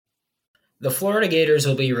The Florida Gators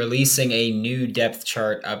will be releasing a new depth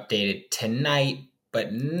chart updated tonight,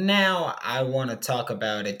 but now I want to talk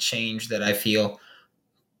about a change that I feel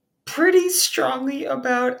pretty strongly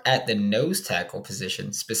about at the nose tackle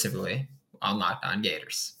position, specifically on Locked On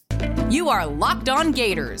Gators. You are Locked On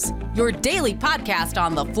Gators, your daily podcast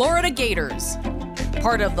on the Florida Gators.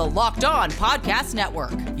 Part of the Locked On Podcast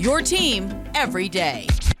Network, your team every day.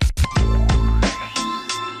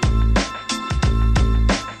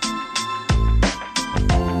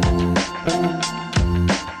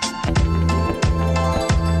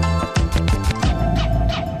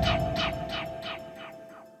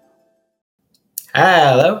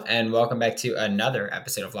 Hello, and welcome back to another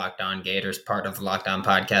episode of Locked On Gators, part of the Locked On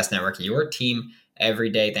Podcast Network, your team every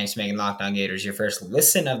day. Thanks for making Locked On Gators your first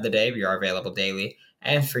listen of the day. We are available daily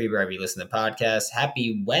and free wherever you listen to podcasts.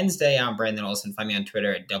 Happy Wednesday. I'm Brandon Olson. Find me on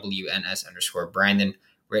Twitter at WNS_Brandon.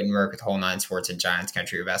 Written work with Whole Nine Sports and Giants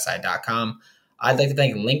Country of SI.com. I'd like to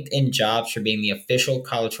thank LinkedIn Jobs for being the official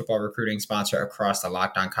college football recruiting sponsor across the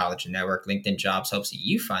Locked On College Network. LinkedIn Jobs helps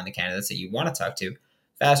you find the candidates that you want to talk to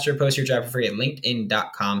faster. Post your job for free at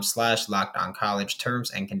linkedin.com/lockedoncollege.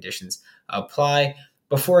 Terms and conditions apply.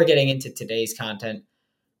 Before getting into today's content,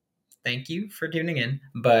 thank you for tuning in,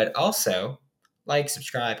 but also like,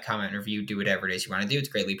 subscribe, comment, review, do whatever it is you want to do. It's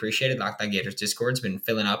greatly appreciated. Locked On Gators Discord's been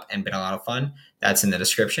filling up and been a lot of fun. That's in the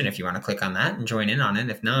description if you want to click on that and join in on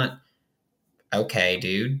it. If not, okay,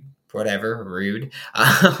 dude, whatever, rude.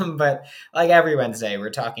 But like every Wednesday,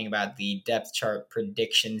 we're talking about the depth chart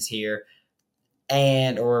predictions here.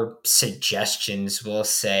 Or suggestions, we'll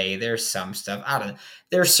say. There's some stuff, I don't know.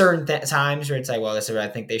 There's certain times where it's like, well, this is what I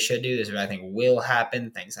think they should do. This is what I think will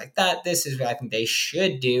happen. Things like that. This is what I think they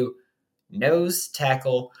should do. Nose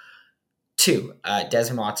tackle 2.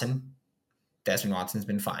 Desmond Watson. Desmond Watson's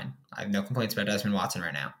been fine. I have no complaints about Desmond Watson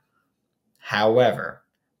right now. However,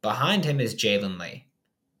 behind him is Jalen Lee.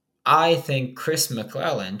 I think Chris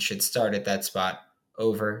McClellan should start at that spot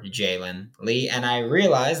over Jalen Lee. And I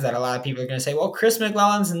realize that a lot of people are going to say, well, Chris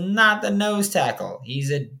McClellan's not the nose tackle.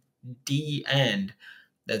 He's a D end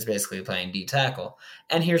that's basically playing D tackle.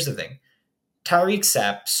 And here's the thing. Tariq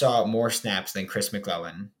Sapp saw more snaps than Chris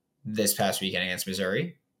McClellan this past weekend against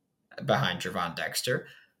Missouri behind Gervon Dexter.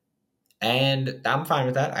 And I'm fine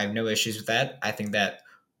with that. I have no issues with that. I think that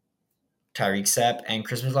Tariq Sapp and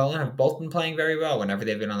Chris McClellan have both been playing very well whenever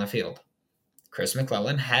they've been on the field. Chris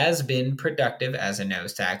McClellan has been productive as a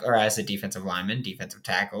nose tackle, or as a defensive lineman, defensive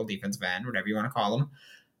tackle, defensive end, whatever you want to call him.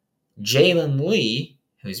 Jalen Lee,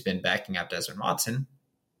 who's been backing up Desmond Watson,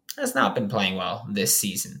 has not been playing well this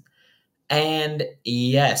season. And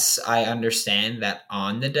yes, I understand that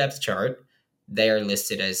on the depth chart, they are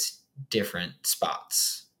listed as different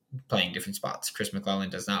spots, playing different spots. Chris McClellan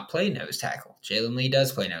does not play nose tackle. Jalen Lee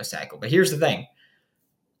does play nose tackle. But here's the thing.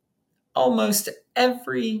 Almost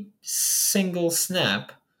every single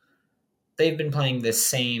snap, they've been playing the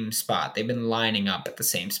same spot. They've been lining up at the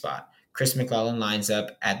same spot. Chris McClellan lines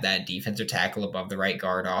up at that defensive tackle above the right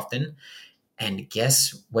guard often. And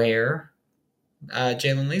guess where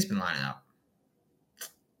Jalen Lee's been lining up?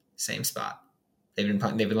 Same spot. They've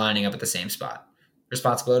been lining up at the same spot.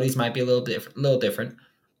 Responsibilities might be a little different,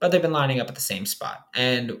 but they've been lining up at the same spot.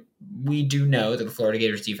 And we do know that the Florida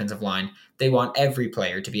Gators defensive line, they want every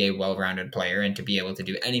player to be a well-rounded player and to be able to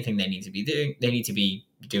do anything they need to be doing. They need to be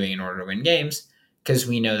doing in order to win games, because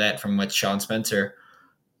we know that from what Sean Spencer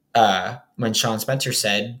said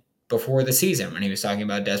before the season when he was talking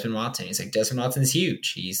about Desmond Watson. He's like, Desmond Watson's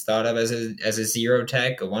huge. He's thought of as a zero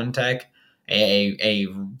tech, a one tech, a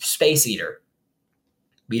space eater.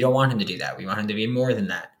 We don't want him to do that. We want him to be more than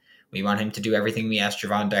that. We want him to do everything we asked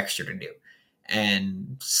Gervon Dexter to do.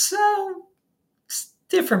 And so,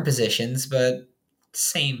 different positions, but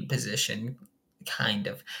same position, kind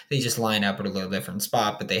of. They just line up at a little different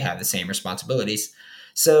spot, but they have the same responsibilities.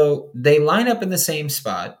 So, they line up in the same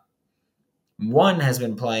spot. One has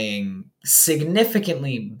been playing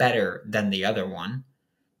significantly better than the other one.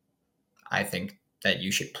 I think that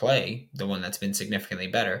you should play the one that's been significantly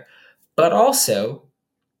better. But also,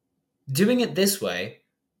 doing it this way,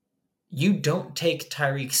 you don't take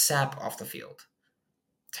Tariq Sapp off the field.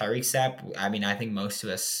 Tariq Sapp, I mean, I think most of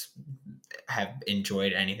us have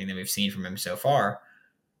enjoyed anything that we've seen from him so far.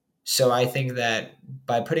 So I think that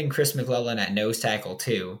by putting Chris McClellan at nose tackle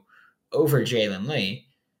 2 over Jalen Lee,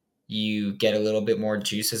 you get a little bit more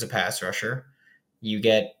juice as a pass rusher. You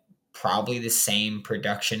get probably the same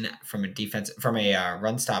production from a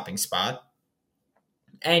run stopping spot,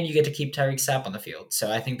 and you get to keep Tariq Sapp on the field.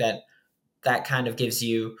 So I think that kind of gives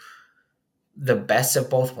you the best of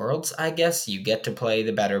both worlds, I guess. You get to play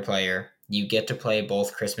the better player. You get to play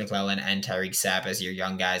both Chris McClellan and Tyreek Sapp as your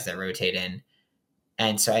young guys that rotate in.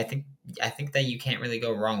 And so I think that you can't really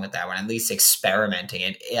go wrong with that one, at least experimenting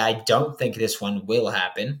it. I don't think this one will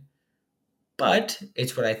happen, but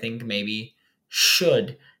it's what I think maybe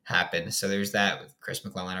should happen. So there's that with Chris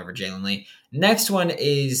McClellan over Jalen Lee. Next one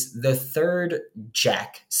is the third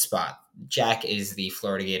Jack spot. Jack is the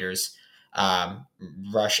Florida Gators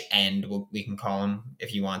rush end, we can call him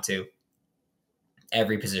if you want to.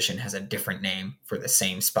 Every position has a different name for the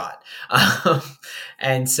same spot.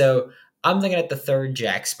 And so I'm looking at the third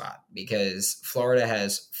Jack spot because Florida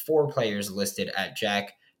has 4 players listed at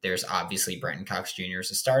Jack. There's obviously Brenton Cox Jr.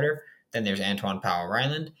 as a starter. Then there's Antoine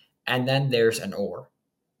Powell-Ryland. And then there's an or.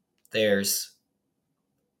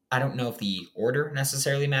 I don't know if the order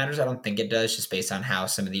necessarily matters. I don't think it does, just based on how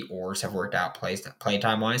some of the ors have worked out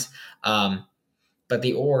playtime-wise. But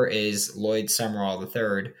the or is Lloyd Summerall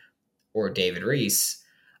III or David Reese.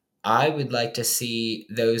 I would like to see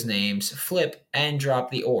those names flip and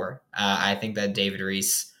drop the or. I think that David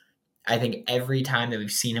Reese, I think every time that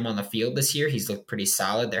we've seen him on the field this year, he's looked pretty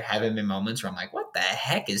solid. There haven't been moments where I'm like, what the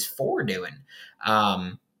heck is Four doing?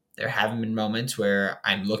 There haven't been moments where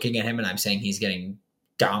I'm looking at him and I'm saying he's getting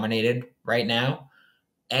dominated right now.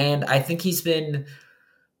 And I think he's been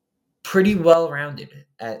pretty well-rounded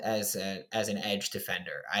as an edge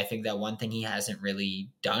defender. I think that one thing he hasn't really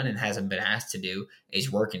done and hasn't been asked to do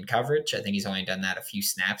is work in coverage. I think he's only done that a few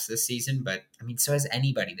snaps this season, but I mean, so has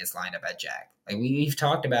anybody that's lined up at Jack. Like we've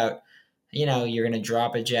talked about, you're going to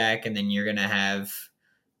drop a Jack and then you're going to have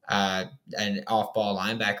an off-ball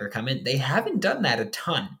linebacker come in. They haven't done that a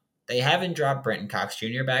ton. They haven't dropped Brenton Cox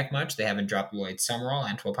Jr. back much. They haven't dropped Lloyd Summerall,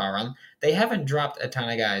 Antoine Powell-Ryland. They haven't dropped a ton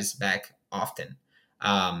of guys back often.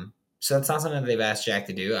 So that's not something that they've asked Jack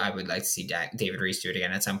to do. I would like to see David Reese do it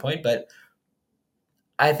again at some point, but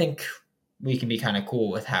I think we can be kind of cool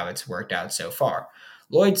with how it's worked out so far.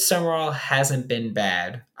 Lloyd Summerall hasn't been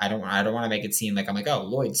bad. I don't want to make it seem like I'm like, oh,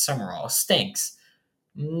 Lloyd Summerall stinks.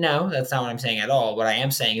 No, that's not what I'm saying at all. What I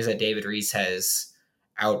am saying is that David Reese has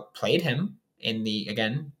outplayed him in the,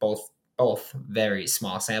 again, both very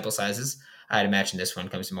small sample sizes. I'd imagine this one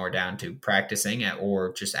comes more down to practicing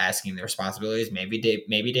or just asking the responsibilities. Maybe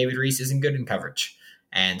David Reese isn't good in coverage.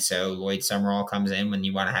 And so Lloyd Summerall comes in when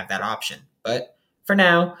you want to have that option. But for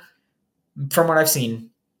now, from what I've seen,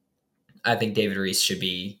 I think David Reese should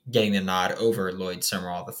be getting the nod over Lloyd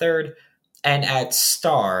Summerall III. And at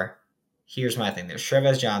star, here's my thing. There's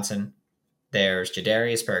Trevez Johnson, there's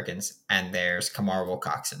Jadarius Perkins, and there's Kamar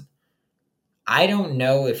Wilcoxon. I don't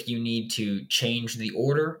know if you need to change the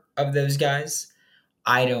order of those guys.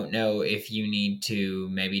 I don't know if you need to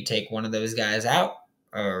maybe take one of those guys out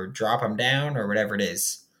or drop them down or whatever it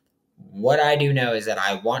is. What I do know is that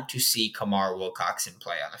I want to see Kamar Wilcoxon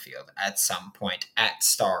play on the field at some point, at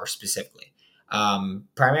star specifically.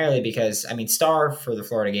 Primarily because, star for the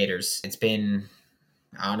Florida Gators, it's been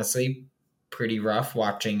honestly pretty rough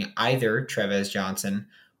watching either Trevez Johnson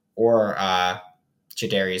or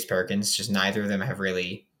Jadarius Perkins. Just neither of them have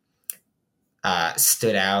really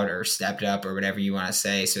stood out or stepped up or whatever you want to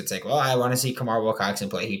say. So it's like, well, I want to see Kamar Wilcoxon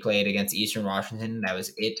play. He played against Eastern Washington. That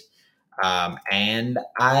was it. And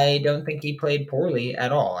I don't think he played poorly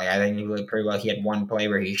at all. I think he played pretty well. He had one play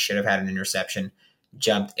where he should have had an interception,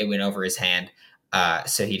 jumped, it went over his hand.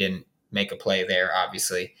 So he didn't make a play there,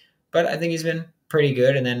 obviously. But I think he's been pretty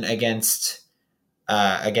good. And then against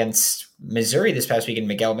Missouri this past weekend,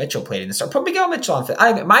 Miguel Mitchell played in the star. Put Miguel Mitchell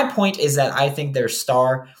on. My point is that I think their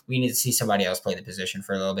star, we need to see somebody else play the position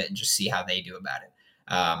for a little bit and just see how they do about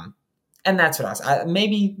it. And that's what else.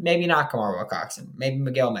 Maybe not Kamar Wilcoxon. Maybe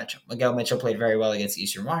Miguel Mitchell. Miguel Mitchell played very well against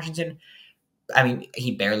Eastern Washington.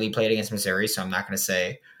 He barely played against Missouri, so I'm not going to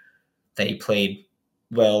say that he played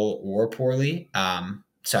well or poorly. I'm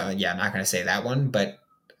not going to say that one, but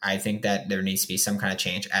I think that there needs to be some kind of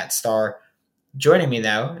change at star. Joining me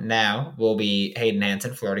now will be Hayden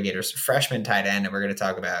Hansen, Florida Gators freshman tight end, and we're going to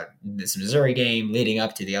talk about this Missouri game leading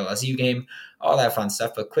up to the LSU game, all that fun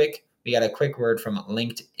stuff. But we got a quick word from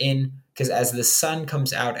LinkedIn, because as the sun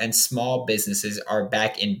comes out and small businesses are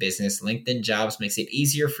back in business, LinkedIn Jobs makes it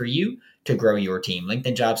easier for you to grow your team.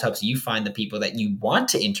 LinkedIn Jobs helps you find the people that you want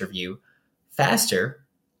to interview faster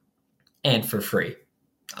and for free.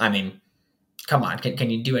 Come on, can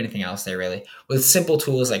you do anything else there, really? With simple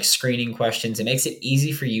tools like screening questions, it makes it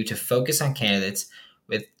easy for you to focus on candidates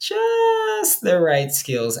with just the right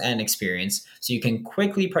skills and experience, so you can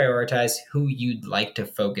quickly prioritize who you'd like to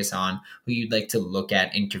focus on, who you'd like to look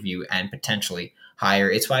at, interview, and potentially hire.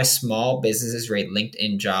 It's why small businesses rate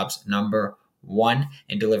LinkedIn Jobs number one,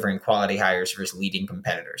 in delivering quality hires versus leading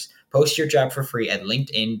competitors. Post your job for free at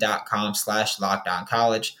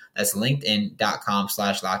linkedin.com/lockedoncollege. That's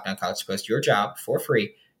linkedin.com/lockedoncollege. Post your job for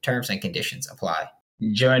free. Terms and conditions apply.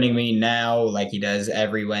 Joining me now, like he does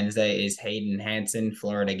every Wednesday, is Hayden Hanson,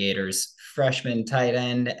 Florida Gators freshman tight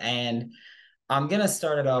end. And I'm going to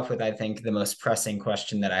start it off with, I think, the most pressing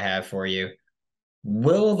question that I have for you.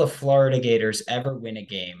 Will the Florida Gators ever win a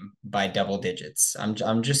game by double digits?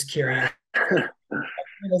 I'm just curious.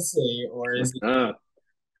 To see, or is it? Uh,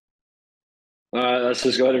 let's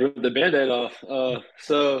just go ahead and rip the Band-Aid off.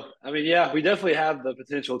 I mean, yeah, we definitely have the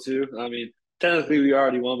potential to. I mean, technically, we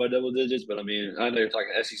already won by double digits, but I mean, I know you're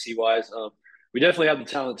talking SEC wise. We definitely have the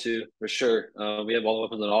talent to, for sure. We have all the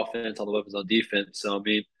weapons on offense, all the weapons on defense. So, I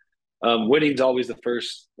mean, winning's always the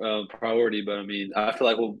first priority, but I mean, I feel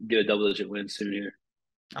like we'll get a double-digit win soon here.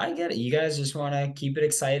 I get it. You guys just want to keep it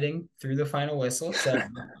exciting through the final whistle, so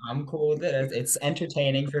I'm cool with it. It's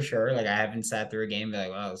entertaining for sure. Like I haven't sat through a game and be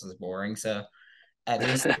like, "Wow, this is boring." So at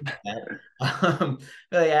least that.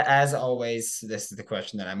 But yeah, as always, this is the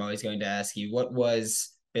question that I'm always going to ask you. What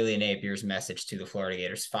was Billy Napier's message to the Florida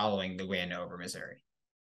Gators following the win over Missouri?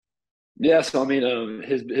 Yeah, so I mean,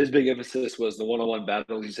 his big emphasis was the one-on-one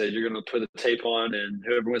battles. He said you're going to put the tape on, and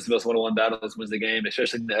whoever wins the most one-on-one battles wins the game.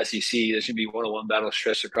 Especially in the SEC, there should be one-on-one battles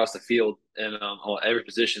stretched across the field and on every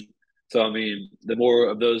position. So I mean, the more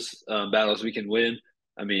of those battles we can win,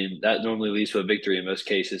 I mean, that normally leads to a victory in most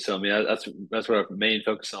cases. So I mean, that's what our main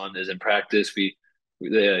focus on is in practice. He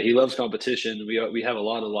loves competition. We have a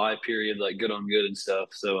lot of live period, like good on good and stuff.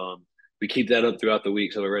 So we keep that up throughout the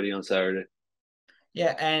week, so we're ready on Saturday.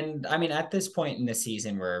 Yeah, and I mean, at this point in the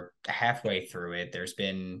season, we're halfway through it. There's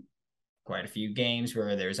been quite a few games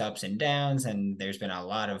where there's ups and downs, and there's been a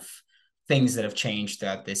lot of things that have changed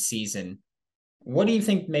throughout this season. What do you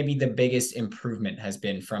think maybe the biggest improvement has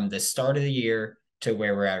been from the start of the year to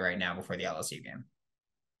where we're at right now before the LSU game?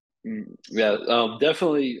 Yeah,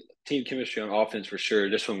 definitely team chemistry on offense for sure.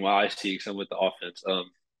 Just from what I see, because I'm with the offense,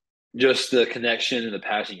 just the connection and the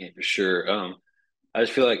passing game for sure. I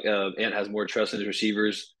just feel like Ant has more trust in his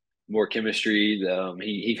receivers, more chemistry.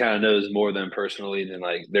 He kind of knows more of them personally than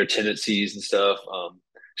like their tendencies and stuff.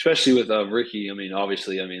 Especially with Ricky. I mean,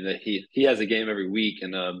 obviously, I mean that he has a game every week,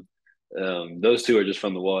 and those two are just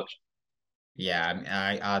fun to watch.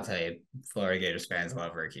 Yeah, I'll tell you, Florida Gators fans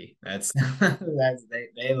love Ricky. That's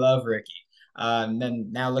they love Ricky.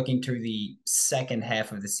 Then now looking to the second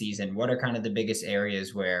half of the season, what are kind of the biggest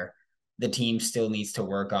areas where the team still needs to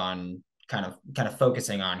work on, kind of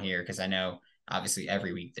focusing on here? Because I know obviously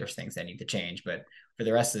every week there's things that need to change, but for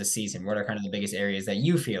the rest of the season, what are kind of the biggest areas that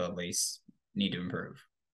you feel at least need to improve?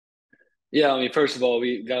 Yeah, I mean, first of all,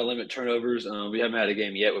 we got to limit turnovers. We haven't had a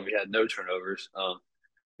game yet where we had no turnovers. I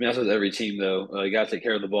mean, that's with every team, though. You got to take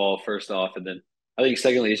care of the ball first off, and then I think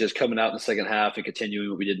secondly, it's just coming out in the second half and continuing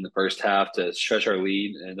what we did in the first half to stretch our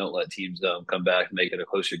lead and don't let teams come back and make it a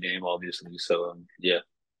closer game, obviously. So, yeah.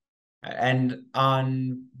 And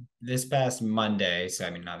on this past Monday, so I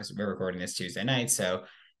mean, obviously we're recording this Tuesday night, so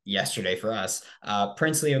yesterday for us,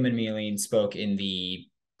 Prince Leo Minmeline spoke in the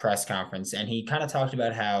press conference, and he kind of talked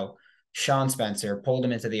about how Sean Spencer pulled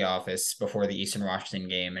him into the office before the Eastern Washington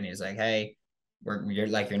game, and he's like, "Hey, you're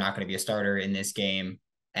not going to be a starter in this game,"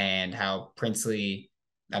 and how Princely,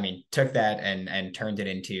 I mean, took that and turned it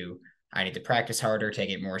into, "I need to practice harder, take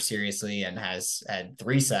it more seriously," and has had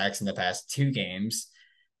 3 sacks in the past 2 games.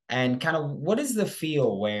 And kind of what is the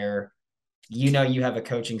feel where you have a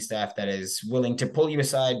coaching staff that is willing to pull you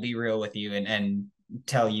aside, be real with you, and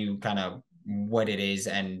tell you kind of what it is.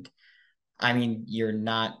 And I mean, you're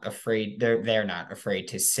not afraid, they're not afraid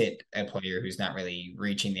to sit a player who's not really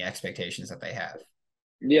reaching the expectations that they have.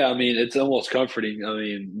 Yeah, I mean, it's almost comforting. I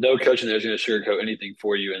mean, no coach in there is going to sugarcoat anything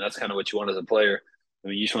for you, and that's kind of what you want as a player. I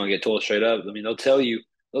mean, you just want to get told straight up. I mean, they'll tell you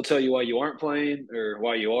why you aren't playing or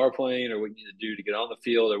why you are playing or what you need to do to get on the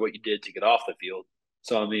field or what you did to get off the field.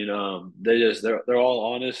 So I mean, they're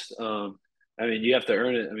all honest. I mean, you have to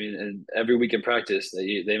earn it. I mean, and every week in practice,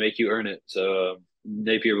 they make you earn it. So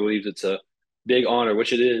Napier believes it's a big honor,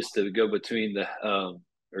 which it is, to go between the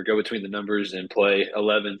numbers and play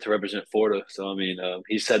 11 to represent Florida. So I mean,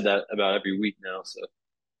 he said that about every week now. So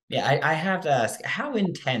Yeah, I have to ask, how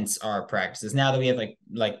intense are practices now that we have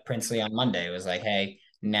like Princely on Monday? It was like, hey,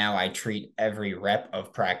 now I treat every rep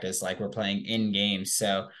of practice like we're playing in games.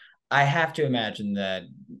 So I have to imagine that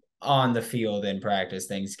on the field in practice,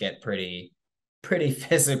 things get pretty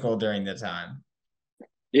physical during the time.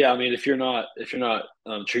 yeah, I mean, if you're not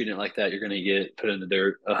treating it like that, you're going to get put in the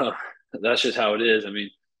dirt. That's just how it is. I mean,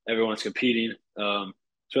 everyone's competing,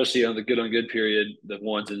 especially on the good period. The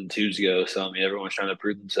ones and twos go. So I mean, everyone's trying to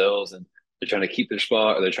prove themselves, and they're trying to keep their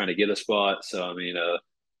spot or they're trying to get a spot. So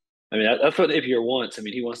that's what Napier wants. I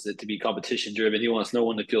mean, he wants it to be competition driven. He wants no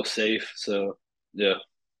one to feel safe. So yeah.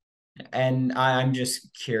 And I'm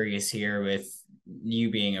just curious here with you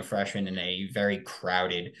being a freshman in a very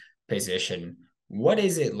crowded position. What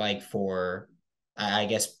is it like for, I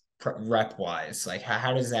guess, rep wise? Like,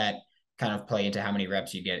 how does that kind of play into how many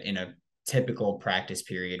reps you get in a typical practice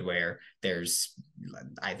period where there's,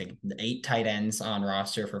 I think, 8 tight ends on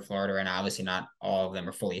roster for Florida, and obviously not all of them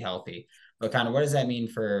are fully healthy. But kind of what does that mean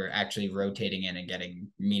for actually rotating in and getting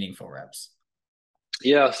meaningful reps?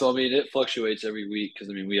 Yeah, so I mean, it fluctuates every week because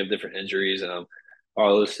I mean we have different injuries, and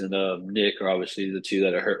Arliss and Nick are obviously the two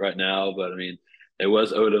that are hurt right now. But I mean, it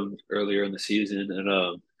was Odom earlier in the season,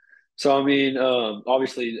 and so I mean,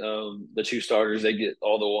 obviously the two starters they get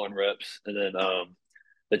all the one reps, and then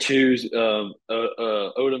the twos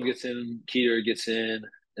Odom gets in, Keeter gets in,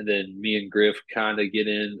 and then me and Griff kind of get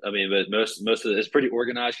in. I mean, but most of it is pretty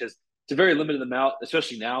organized because it's a very limited amount,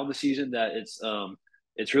 especially now in the season that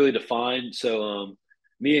it's really defined. So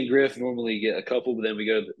me and Griff normally get a couple, but then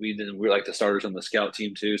we're like the starters on the scout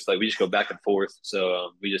team too. So like we just go back and forth.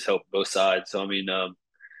 So we just help both sides. So I mean,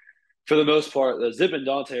 for the most part, Zip and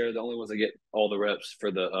Dante are the only ones that get all the reps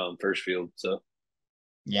for the first field. So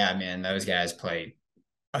Yeah, man, those guys play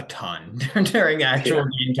a ton during yeah, actual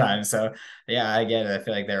game time. So yeah, I get it. I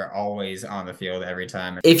feel like they're always on the field every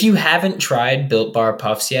time. If you haven't tried Built Bar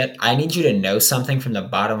Puffs yet, I need you to know something from the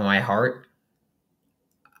bottom of my heart.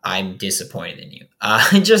 I'm disappointed in you.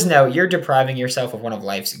 Just know you're depriving yourself of one of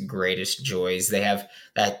life's greatest joys. They have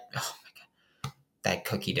that, oh my God, that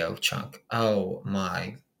cookie dough chunk. Oh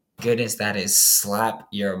my goodness, that is slap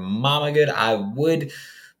your mama good. I would,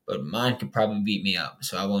 but mine could probably beat me up,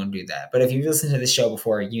 so I won't do that. But if you've listened to the show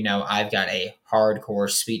before, you know I've got a hardcore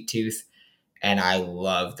sweet tooth, and I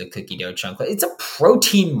love the cookie dough chunk. It's a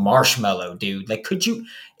protein marshmallow, dude. Like,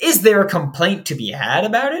 is there a complaint to be had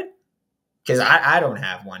about it? Because I don't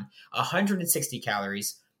have one. 160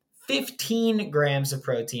 calories, 15 grams of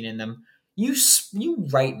protein in them. You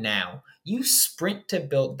right now, you sprint to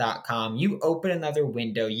built.com, you open another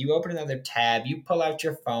window, you open another tab, you pull out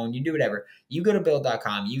your phone, you do whatever. You go to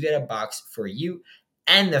built.com, you get a box for you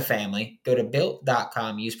and the family. Go to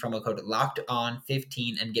built.com, use promo code locked on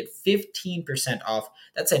 15 and get 15% off.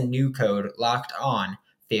 That's a new code, locked on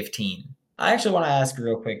 15. I actually want to ask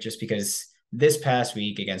real quick just because this past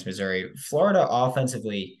week against Missouri, Florida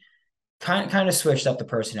offensively kind of switched up the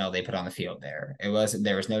personnel they put on the field there.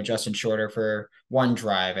 There was no Justin Shorter for one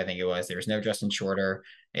drive, I think it was. There was no Justin Shorter.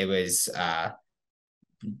 It was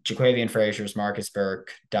Jaquavian Frazier's, Marcus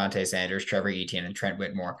Burke, Dante Sanders, Trevor Etienne, and Trent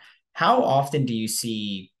Whitmore. How often do you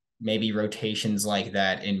see maybe rotations like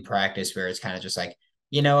that in practice where it's kind of just like,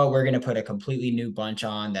 you know what, we're going to put a completely new bunch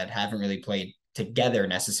on that haven't really played together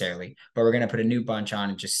necessarily, but we're going to put a new bunch on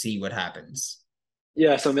and just see what happens?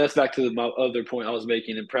 yeah. So I mean, that's back to my other point I was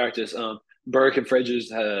making in practice. Burke and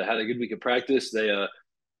Fridges had a good week of practice.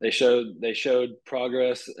 They showed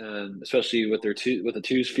progress, and especially with with the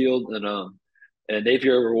twos field, and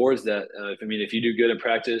Napier rewards that. If you do good in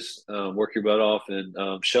practice, work your butt off,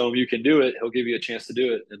 and show him you can do it, he'll give you a chance to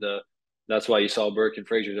do it, and that's why you saw Burke and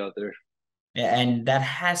Frazier's out there. And that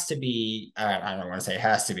has to be, I don't want to say it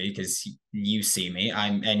has to be because you see me,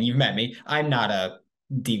 and you've met me. I'm not a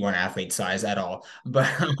D1 athlete size at all,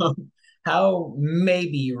 but how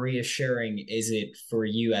maybe reassuring is it for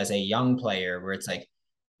you as a young player where it's like,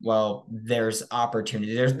 well, there's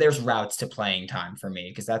opportunity, there's routes to playing time for me,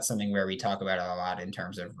 because that's something where we talk about it a lot in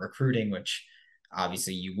terms of recruiting, which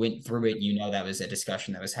obviously you went through it, you know that was a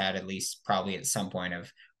discussion that was had at least probably at some point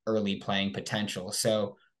of early playing potential.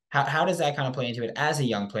 So how does that kind of play into it as a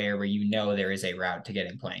young player where you know there is a route to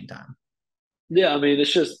getting playing time? Yeah,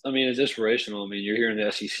 it's inspirational. I mean, you're here in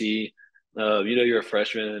the SEC. You're a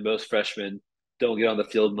freshman, and most freshmen don't get on the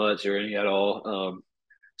field much or any at all.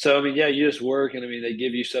 So I mean, yeah, you just work, and I mean, they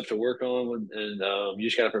give you stuff to work on, and you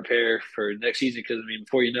just got to prepare for next season because I mean,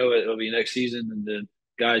 before you know it, it'll be next season, and then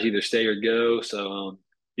guys either stay or go. So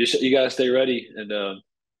you got to stay ready,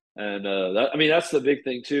 that's the big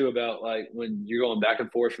thing too about like when you're going back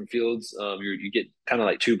and forth from fields, you get kind of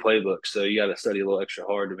like two playbooks, so you got to study a little extra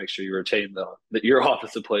hard to make sure you retain your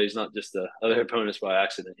offensive plays, not just the other opponents by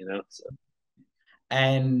accident, you know. So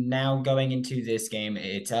And now going into this game,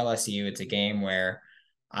 it's LSU. It's a game where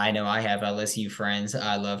I know I have LSU friends.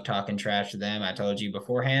 I love talking trash to them. I told you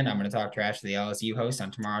beforehand, I'm going to talk trash to the LSU host on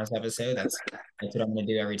tomorrow's episode. That's what I'm going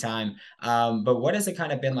to do every time. But what has it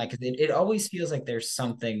kind of been like? 'Cause it always feels like there's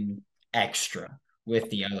something extra with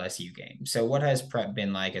the LSU game. So what has prep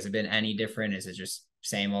been like? Has it been any different? Is it just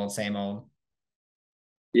same old, same old?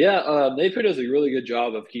 Yeah, Napier does a really good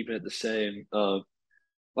job of keeping it the same. I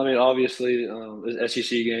mean, obviously, the SEC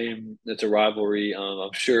game, it's a rivalry.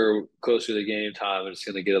 I'm sure closer to the game time, it's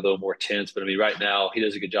going to get a little more tense. But I mean, right now, he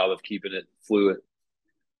does a good job of keeping it fluid.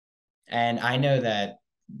 And I know that,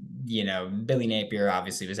 Billy Napier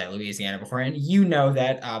obviously was at Louisiana beforehand. You know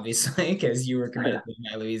that, obviously, because you were committed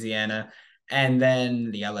to at Louisiana. And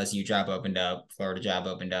then the LSU job opened up, Florida job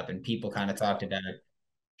opened up, and people kind of talked about it.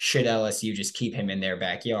 Should LSU just keep him in their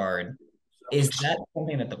backyard? Is that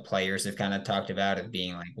something that the players have kind of talked about of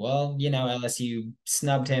being like, well, LSU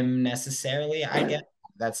snubbed him necessarily? I guess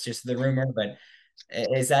that's just the rumor, but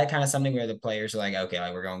is that kind of something where the players are like, okay,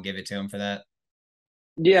 like we're going to give it to him for that?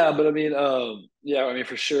 Yeah, but I mean, yeah, I mean,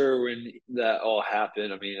 for sure, when that all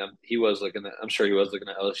happened, I mean, he was looking at, I'm sure he was looking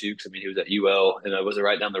at LSU because I mean, he was at UL and it was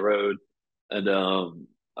right down the road. And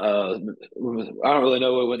I don't really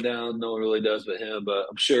know what went down. No one really does but him. But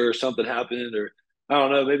I'm sure something happened, or I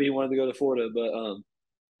don't know. Maybe he wanted to go to Florida. But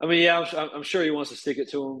I mean, yeah, I'm sure he wants to stick it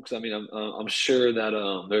to him because I mean, I'm sure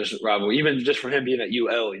that there's rivalry, even just for him being at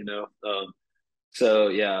UL, you know. So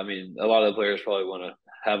yeah, I mean, a lot of the players probably want to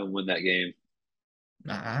have him win that game.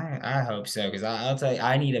 I hope so because I'll tell you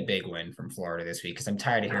I need a big win from Florida this week because I'm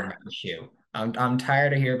tired of hearing about the shoe. I'm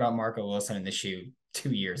tired of hearing about Marco Wilson and the shoe 2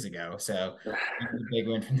 years ago. So I need a big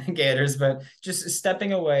win from the Gators. But just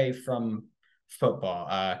stepping away from football,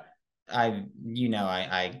 I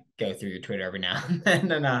go through your Twitter every now and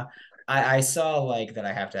then, and I saw like that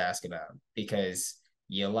I have to ask about because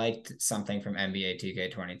you liked something from NBA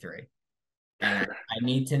 2K23. And I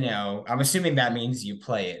need to know. I'm assuming that means you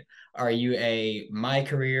play it. Are you a my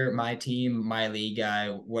career, my team, my league guy?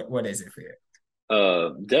 What is it for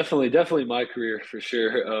you? Definitely my career for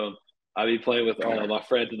sure. I be playing with all of my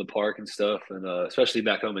friends in the park and stuff, and especially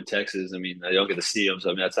back home in Texas. I mean, I don't get to see them,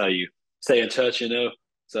 so I mean that's how you stay in touch, you know.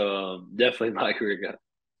 So definitely my career guy.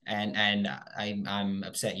 And I'm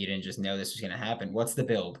upset you didn't just know this was gonna happen. What's the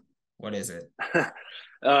build? What is it?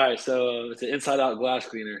 All right, so it's an inside out glass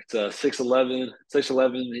cleaner. It's a 6'11",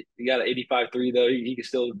 6'11". He got an 85.3 though. He can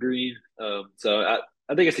still green. So I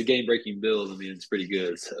think it's a game breaking build. I mean, it's pretty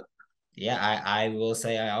good. So Yeah, I will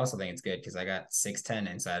say I also think it's good because I got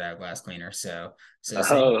 6'10" inside out glass cleaner. So same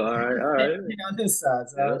oh, all right, on this side.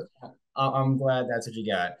 yeah. So I'm glad that's what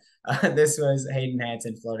you got. This was Hayden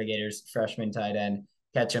Hanson, Florida Gators freshman tight end.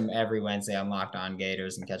 Catch him every Wednesday on Locked On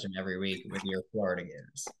Gators and catch him every week with your Florida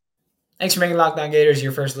Gators. Thanks for making Locked On Gators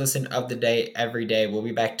your first listen of the day every day. We'll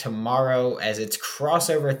be back tomorrow as it's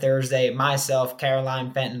crossover Thursday. Myself,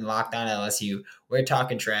 Caroline Fenton, Locked On LSU. We're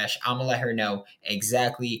talking trash. I'm going to let her know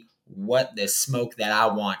exactly what the smoke that I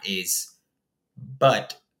want is.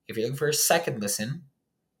 But if you're looking for a second listen,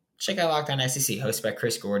 check out Locked On SEC, hosted by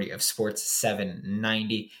Chris Gordy of Sports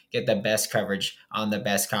 790. Get the best coverage on the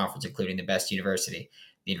best conference, including the best university,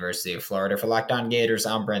 the University of Florida. For Locked On Gators,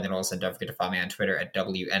 I'm Brandon Olson. Don't forget to follow me on Twitter at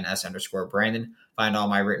WNS_Brandon. Find all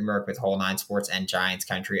my written work with Whole Nine Sports and Giants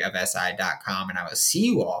Country of SI.com. And I will see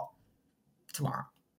you all tomorrow.